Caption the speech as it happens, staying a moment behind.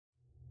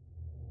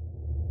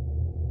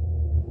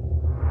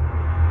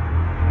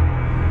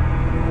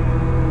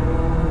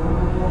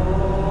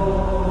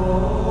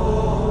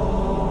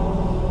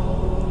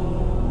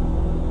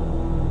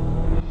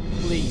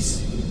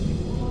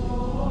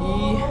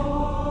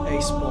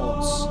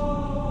Sports.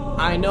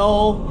 I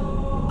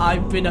know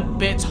I've been a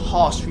bit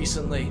harsh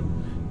recently,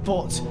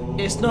 but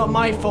it's not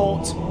my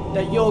fault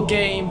that your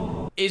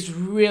game is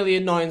really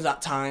annoying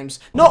at times.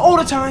 Not all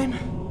the time,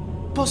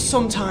 but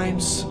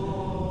sometimes.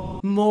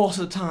 Most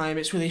of the time,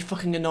 it's really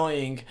fucking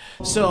annoying.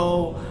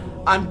 So,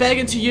 I'm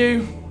begging to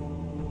you,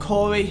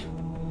 Corey,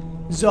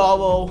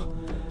 Zorro,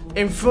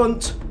 in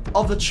front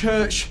of the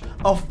Church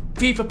of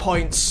FIFA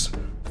Points,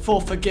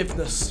 for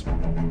forgiveness.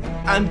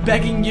 I'm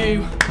begging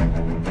you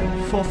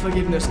for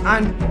forgiveness.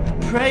 I'm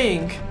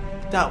praying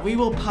that we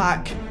will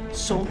pack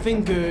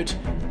something good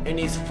in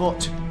these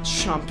FUT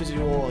Champions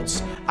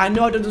Awards. I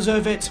know I don't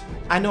deserve it,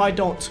 I know I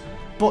don't,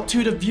 but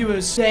to the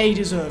viewers, they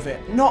deserve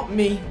it. Not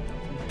me,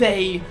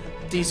 they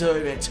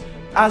deserve it.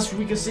 As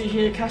we can see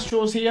here,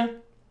 Castro's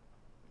here,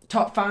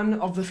 top fan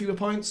of the FIFA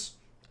Points,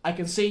 I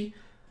can see.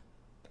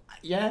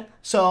 Yeah,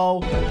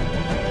 so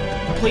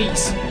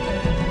please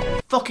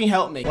fucking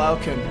help me.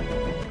 Welcome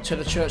to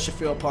the Church of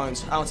FIFA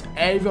Points. I want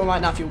everyone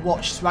right now, if you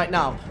watch this right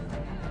now,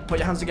 put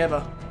your hands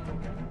together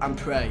and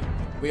pray.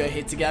 We are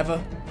here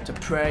together to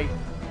pray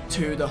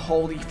to the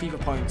holy FIFA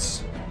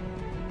Points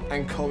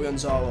and Corey and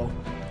Zorro.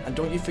 And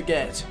don't you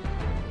forget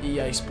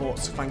EA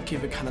Sports,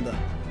 Vancouver, Canada,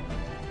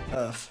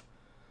 Earth.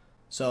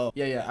 So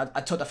yeah,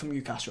 I took that from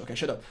you, Castro. Okay,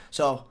 shut up.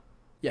 So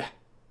yeah,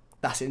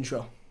 that's the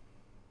intro.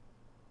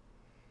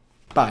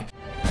 Bye.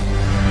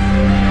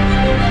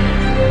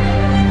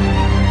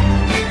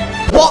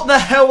 What the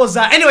hell was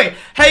that? Anyway,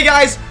 hey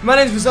guys, my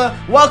name's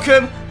Vizeh.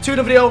 Welcome to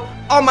the video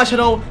on my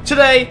channel.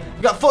 Today,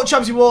 we got FUT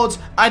Champions Awards.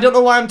 I don't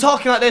know why I'm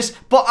talking like this,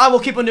 but I will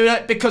keep on doing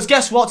it because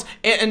guess what?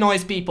 It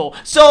annoys people.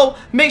 So,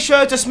 make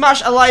sure to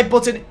smash a like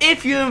button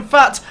if you in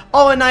fact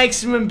are a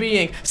nice human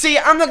being. See,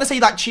 I'm not going to say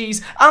you like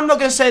cheese. I'm not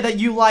going to say that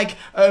you like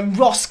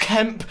Ross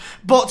Kemp.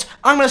 But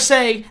I'm going to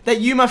say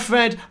that you, my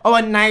friend, are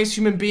a nice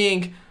human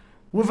being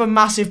with a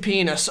massive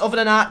penis. Other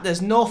than that,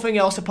 there's nothing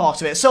else a part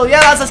of it. So yeah,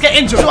 lads, let's get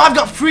into it. So I've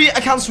got 3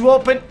 accounts to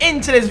open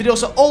in today's video,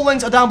 so all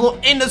links are down below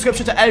in the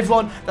description to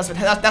everyone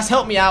that's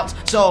helped me out.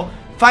 So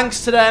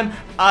thanks to them,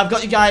 I've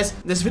got you guys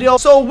this video.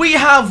 So we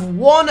have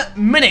 1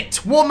 minute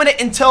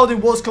until the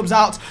awards comes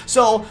out.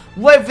 So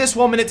with this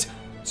 1 minute,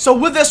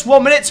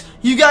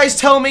 you guys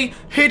tell me,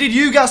 who did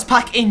you guys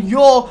pack in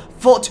your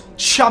FUT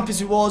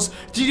Champions Awards?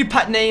 Did you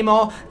pack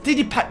Neymar? Did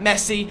you pack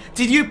Messi?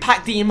 Did you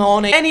pack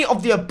Diamante? Any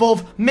of the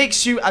above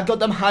makes you a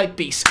goddamn hype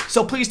beast.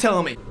 So please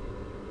tell me.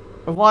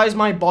 Why is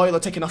my boiler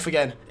taking off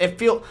again?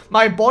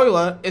 My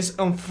boiler is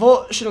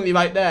unfortunately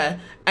right there,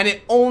 and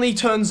it only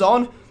turns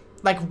on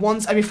like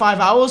once every 5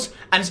 hours,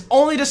 and it's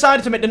only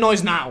decided to make the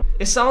noise now.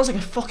 It sounds like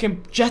a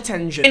fucking jet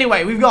engine.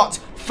 Anyway, we've got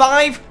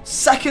 5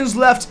 seconds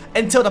left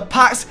until the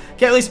packs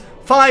get released.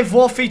 5,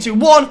 4, 3, 2,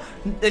 1.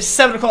 It's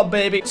 7 o'clock,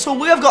 baby. So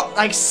we have got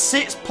like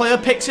 6 player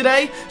picks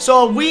today.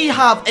 So we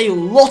have a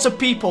lot of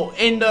people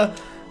in the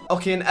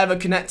and ever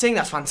connecting.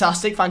 That's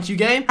fantastic. Thank you,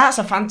 game. That's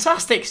a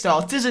fantastic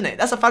start, isn't it?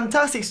 That's a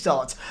fantastic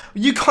start.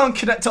 You can't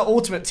connect to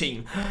Ultimate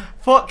Team.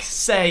 Fuck's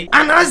sake.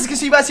 And as you can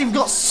see, guys, we've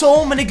got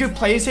so many good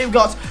players here. We've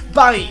got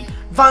Barry,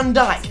 Van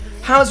Dijk,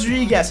 James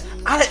Rodriguez,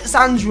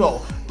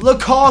 Alexandro,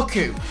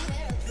 Lukaku.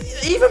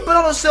 Even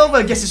Bernardo Silva,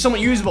 I guess, is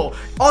somewhat usable.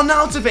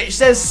 Arnautovic,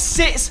 there's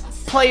 6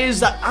 players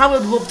that I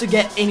would love to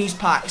get in these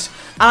packs.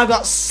 And I've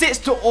got 6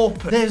 to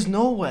open. There's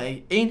no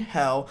way in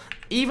hell,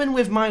 even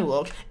with my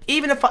luck,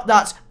 even the fact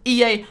that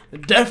EA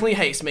definitely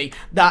hates me,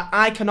 that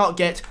I cannot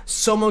get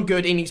someone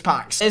good in these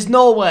packs. There's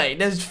no way.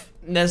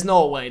 There's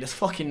no way. There's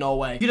fucking no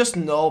way. You just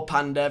know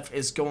Pandev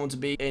is going to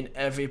be in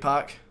every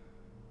pack.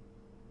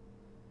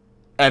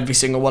 Every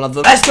single one of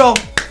them. Let's go.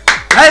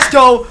 Let's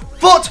go.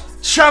 FUT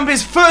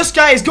Champions. First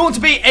guy is going to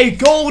be a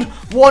gold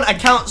 1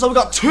 account. So we've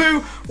got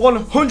 2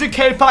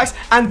 100k packs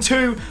and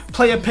 2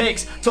 player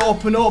picks to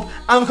open up,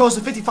 and of course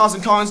the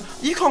 50,000 coins.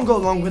 You can't go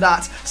wrong with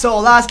that. So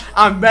lads,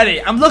 I'm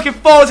ready. I'm looking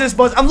forward to this,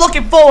 boys. I'm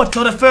looking forward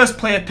to the first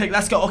player pick.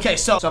 Let's go. Okay,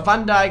 so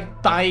Van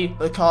Dijk, Bailly,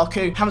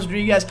 Lukaku, James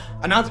Rodriguez,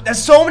 and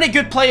there's so many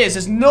good players.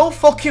 There's no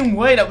fucking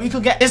way that we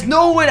could get. There's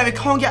no way that we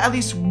can't get at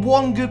least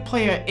 1 good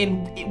player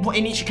in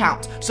each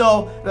account.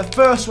 So the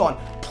first one,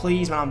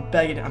 please, man. I'm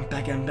begging.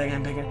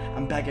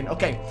 I'm begging.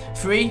 Okay,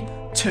 3,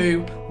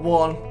 2,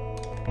 1.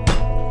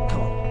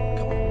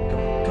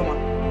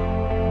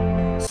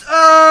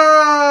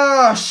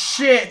 Oh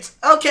shit.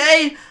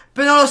 Okay,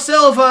 Bernardo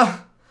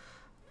Silva.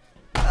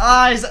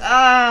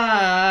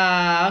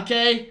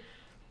 Okay.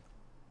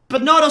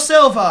 Bernardo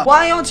Silva.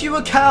 Why aren't you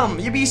a cam?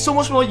 You'd be so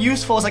much more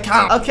useful as a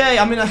cam. Okay,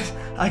 I mean,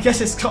 I guess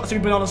it's got to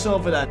be Bernardo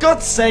Silva then.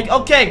 God's sake.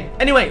 Okay.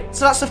 Anyway,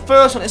 so that's the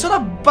first one. It's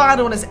not a bad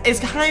one. It's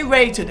high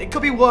rated. It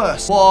could be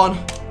worse. 1.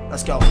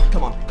 Let's go.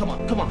 Come on.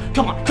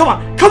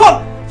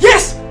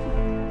 Yes.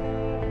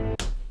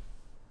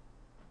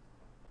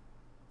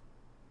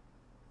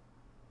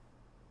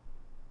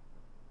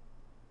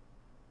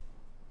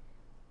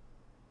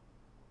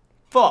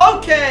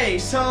 Okay,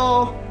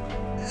 so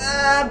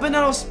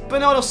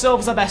Bernardo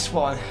Silva's the best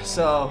one.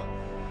 So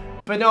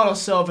Bernardo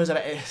Silva's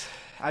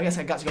I guess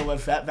I got to go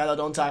with Vela,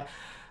 don't I?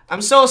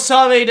 I'm so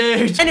sorry,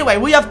 dude. Anyway,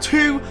 we have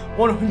two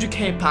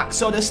 100k packs,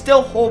 so there's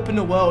still hope in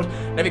the world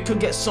that we could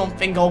get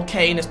something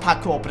okay in this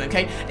pack opening,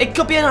 okay? It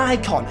could be an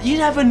icon. You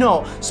never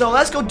know. So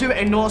let's go do it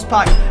in Norse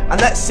pack,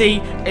 and let's see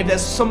if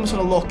there's some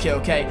sort of luck here,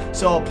 okay?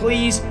 So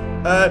please,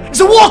 it's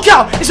a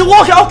walkout! It's a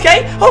walkout,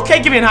 okay?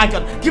 Okay, give me an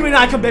icon. Give me an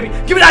icon, baby.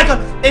 Give me an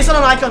icon. It's not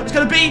an icon. It's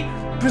gonna be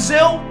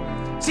Brazil,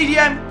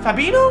 CDM,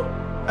 Fabinho,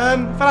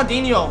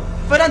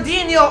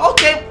 Fernandinho,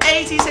 okay,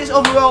 86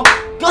 overall.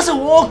 Got a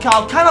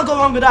walkout, cannot go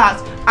wrong with that.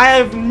 I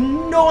have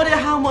no idea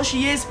how much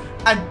he is.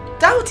 I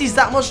doubt he's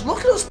that much.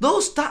 Look at us,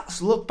 those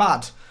stats look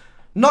bad.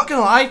 Not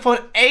gonna lie, for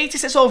an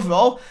 86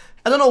 overall,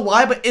 I don't know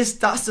why, but his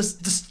stats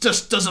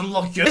just doesn't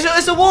look good.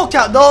 It's a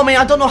walkout though, I mean,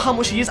 I don't know how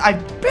much he is. I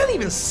barely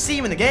even see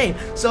him in the game.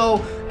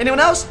 So, anyone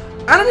else?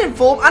 And an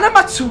Inform, and a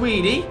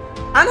Matuidi,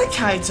 and a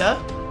Kaita.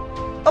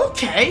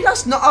 Okay,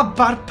 that's not a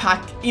bad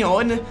pack, you know,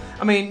 and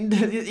I mean,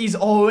 he's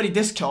already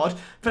discarded.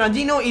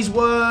 Fernandinho is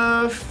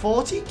worth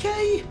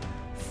 40k?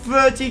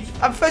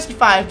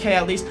 35k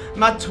at least.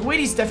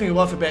 Matuidi's definitely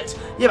worth a bit.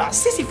 Yeah, about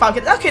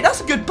 65k. Okay,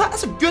 that's a good pack.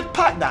 That's a good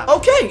pack, that.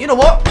 Okay, you know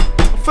what?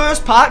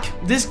 First pack,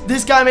 this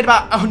guy made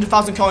about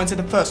 100,000 coins in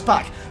the first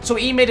pack. So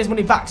he made his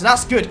money back, so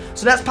that's good.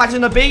 So next pack is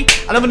gonna be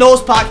another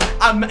nose pack.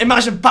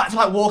 Imagine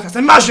back-to-back walkouts.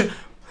 Imagine!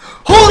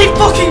 Holy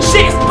fucking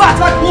shit, it's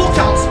back-to-back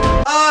walkouts!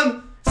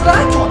 It's an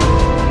icon.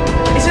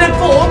 It's an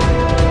Inform.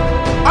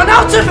 An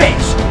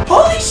Arnautovic!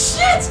 Holy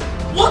shit!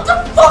 What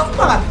the fuck,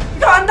 man? You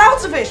got an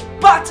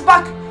Arnautovic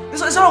back-to-back.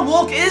 It's not a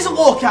walk. It is a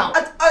walkout.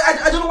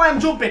 I don't know why I'm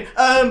jumping.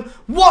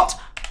 What?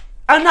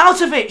 An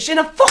Arnautovic in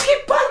a fucking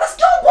pack. Let's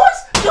go,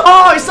 boys.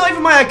 Oh, it's not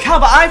even my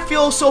account, but I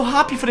feel so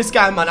happy for this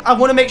guy, man. I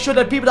want to make sure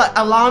that people that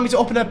allow me to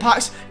open their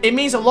packs, it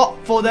means a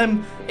lot for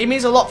them. It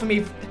means a lot for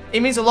me.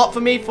 It means a lot for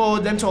me for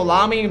them to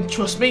allow me and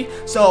trust me.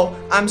 So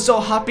I'm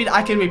so happy that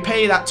I can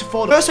repay that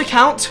for the first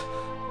account.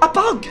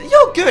 About,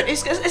 you're good.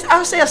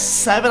 I'll say a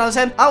 7 out of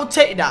 10. I'll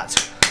take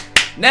that.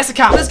 Next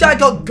account. This guy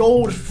got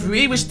gold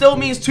 3, which still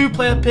means 2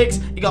 player picks.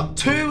 He got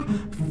 2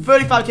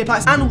 35k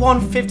packs and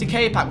 1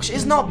 50k pack, which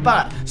is not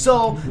bad.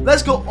 So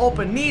let's go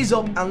open these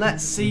up and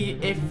let's see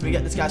if we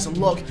get this guy some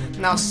luck.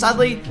 Now,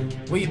 sadly,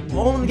 we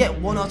only get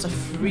 1 out of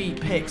 3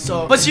 picks.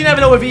 So, but you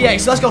never know with EA.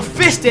 So let's go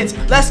fist it.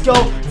 Let's go.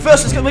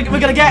 First, we're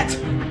gonna get.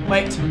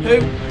 Wait, who?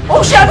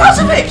 Oh shit,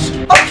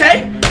 Arnautovic.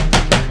 Okay,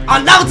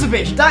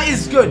 Arnautovic. That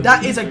is good.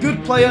 That is a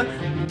good player.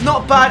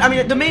 Not bad. I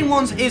mean, the main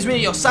ones is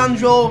really your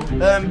Sandro,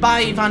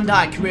 by Van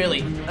Dijk,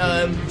 really.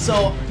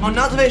 So,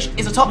 Arnautovic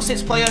is a top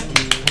 6 player.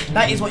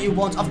 That is what you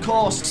want, of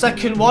course.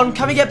 Second one,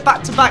 can we get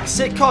back-to-back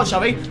sick cards,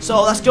 shall we?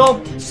 So, let's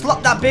go.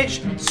 Slap that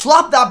bitch.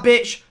 Slap that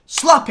bitch.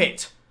 Slap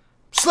it.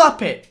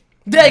 Slap it.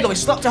 There you go, we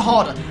slapped it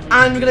harder.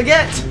 And we're going to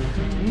get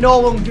no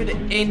one good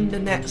in the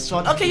next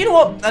one. Okay, you know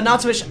what?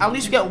 Arnautovic, at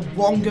least we get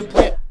 1 good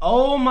player.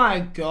 Oh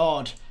my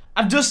god.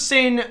 I've just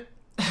seen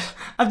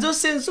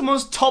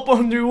someone's top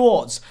 100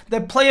 rewards. Their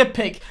player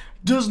pick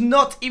does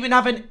not even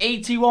have an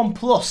 81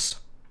 plus.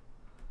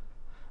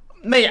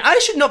 Mate, I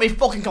should not be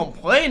fucking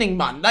complaining,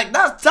 man. Like,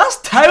 that's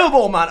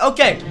terrible, man.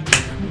 Okay,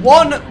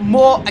 1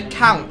 more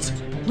account.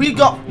 We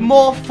got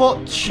more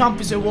FUT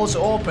Champions Awards to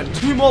open.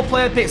 2 more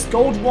player picks,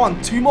 gold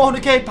 1, 2 more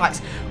 100k packs.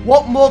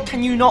 What more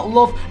can you not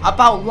love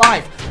about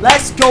life?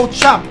 Let's go,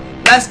 champ.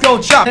 Let's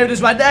go, champ. There it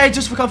is right there,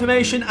 just for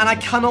confirmation. And I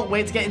cannot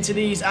wait to get into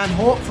these. And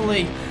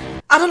hopefully,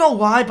 I don't know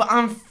why, but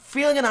I'm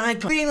feeling an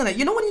icon. Feeling it.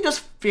 You know when you just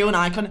feel an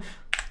icon?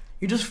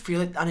 You just feel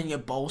it down in your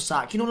ball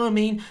sack. You know what I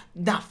mean?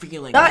 That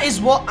feeling. That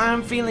is what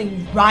I'm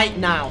feeling right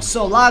now.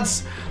 So,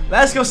 lads,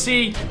 let's go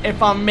see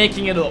if I'm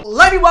making it up.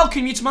 Let me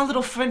welcome you to my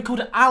little friend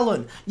called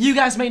Alan. You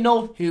guys may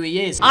know who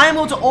he is. I am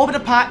going to open a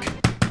pack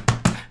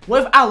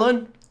with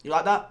Alan. You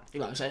like that? You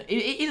like it?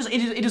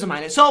 He doesn't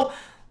mind it. So,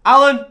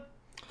 Alan,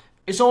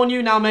 it's on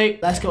you now, mate.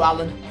 Let's go,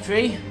 Alan.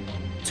 3,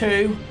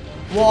 2,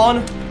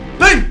 1,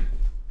 boom!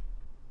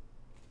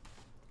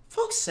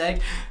 Fuck's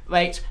sake.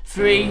 Wait,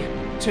 3,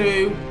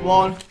 2,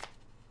 1.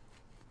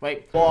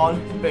 Wait,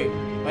 1,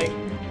 boom. Wait,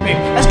 boom.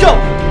 Let's go!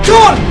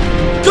 Come on!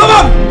 Come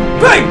on!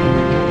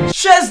 Boom!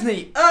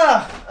 Chesney!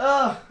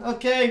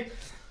 Okay.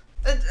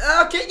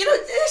 Okay, you know,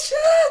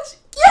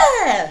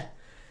 yeah!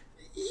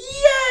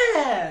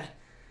 Yeah!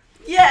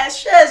 Yeah,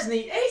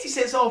 Chesney,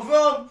 86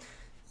 overall.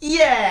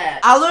 Yeah!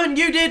 Alan,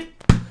 you did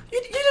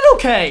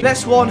okay.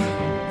 Next one,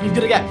 you're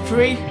gonna get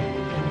 3,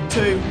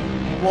 2,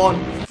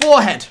 1.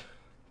 Forehead.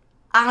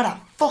 Ah,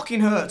 that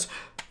fucking hurts.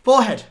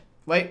 Forehead.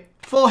 Wait.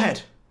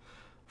 Forehead.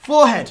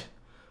 Forehead.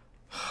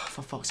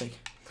 For fuck's sake.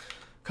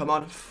 Come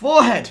on.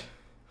 Forehead.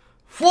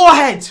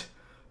 Forehead.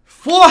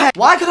 Forehead.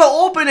 Why could I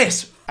open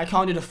this? I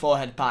can't do the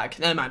forehead pack.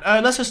 Never mind.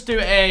 Let's just do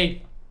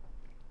a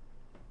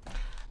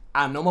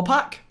normal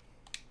pack.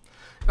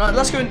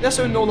 Let's do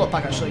a no luck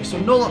pack actually. So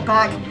no luck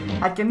pack.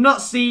 I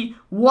cannot see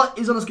what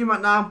is on the screen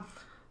right now.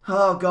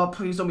 Oh god,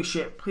 please don't be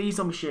shit. Please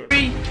don't be shit.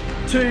 3,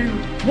 2,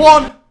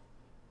 1.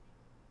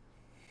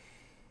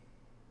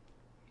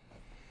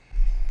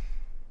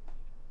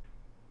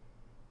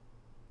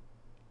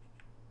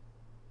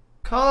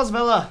 Carlos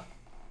Villa.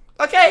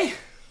 Okay.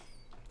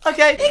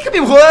 Okay, it could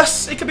be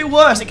worse. It could be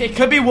worse. It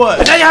could be worse.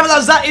 And there you have it,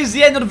 lads. That is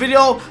the end of the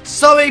video.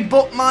 Sorry,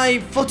 but my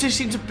footage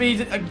seemed to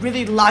be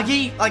really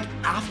laggy, like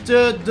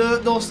after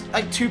those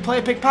like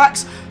 2-player pick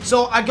packs.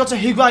 So I got a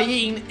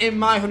Higuain in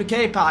my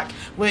 100k pack,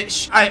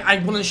 which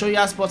I wanted to show you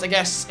guys, but I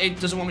guess it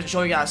doesn't want me to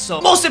show you guys.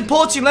 So most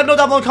importantly, let me know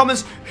down below in the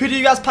comments, who do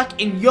you guys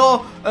pack in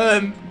your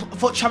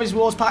FUT Champions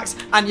Wars packs?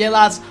 And yeah,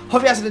 lads,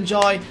 hope you guys did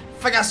enjoy.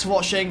 Thank you guys for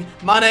watching.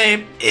 My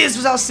name is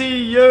Vizeh. I'll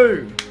see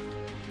you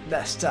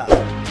next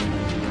time.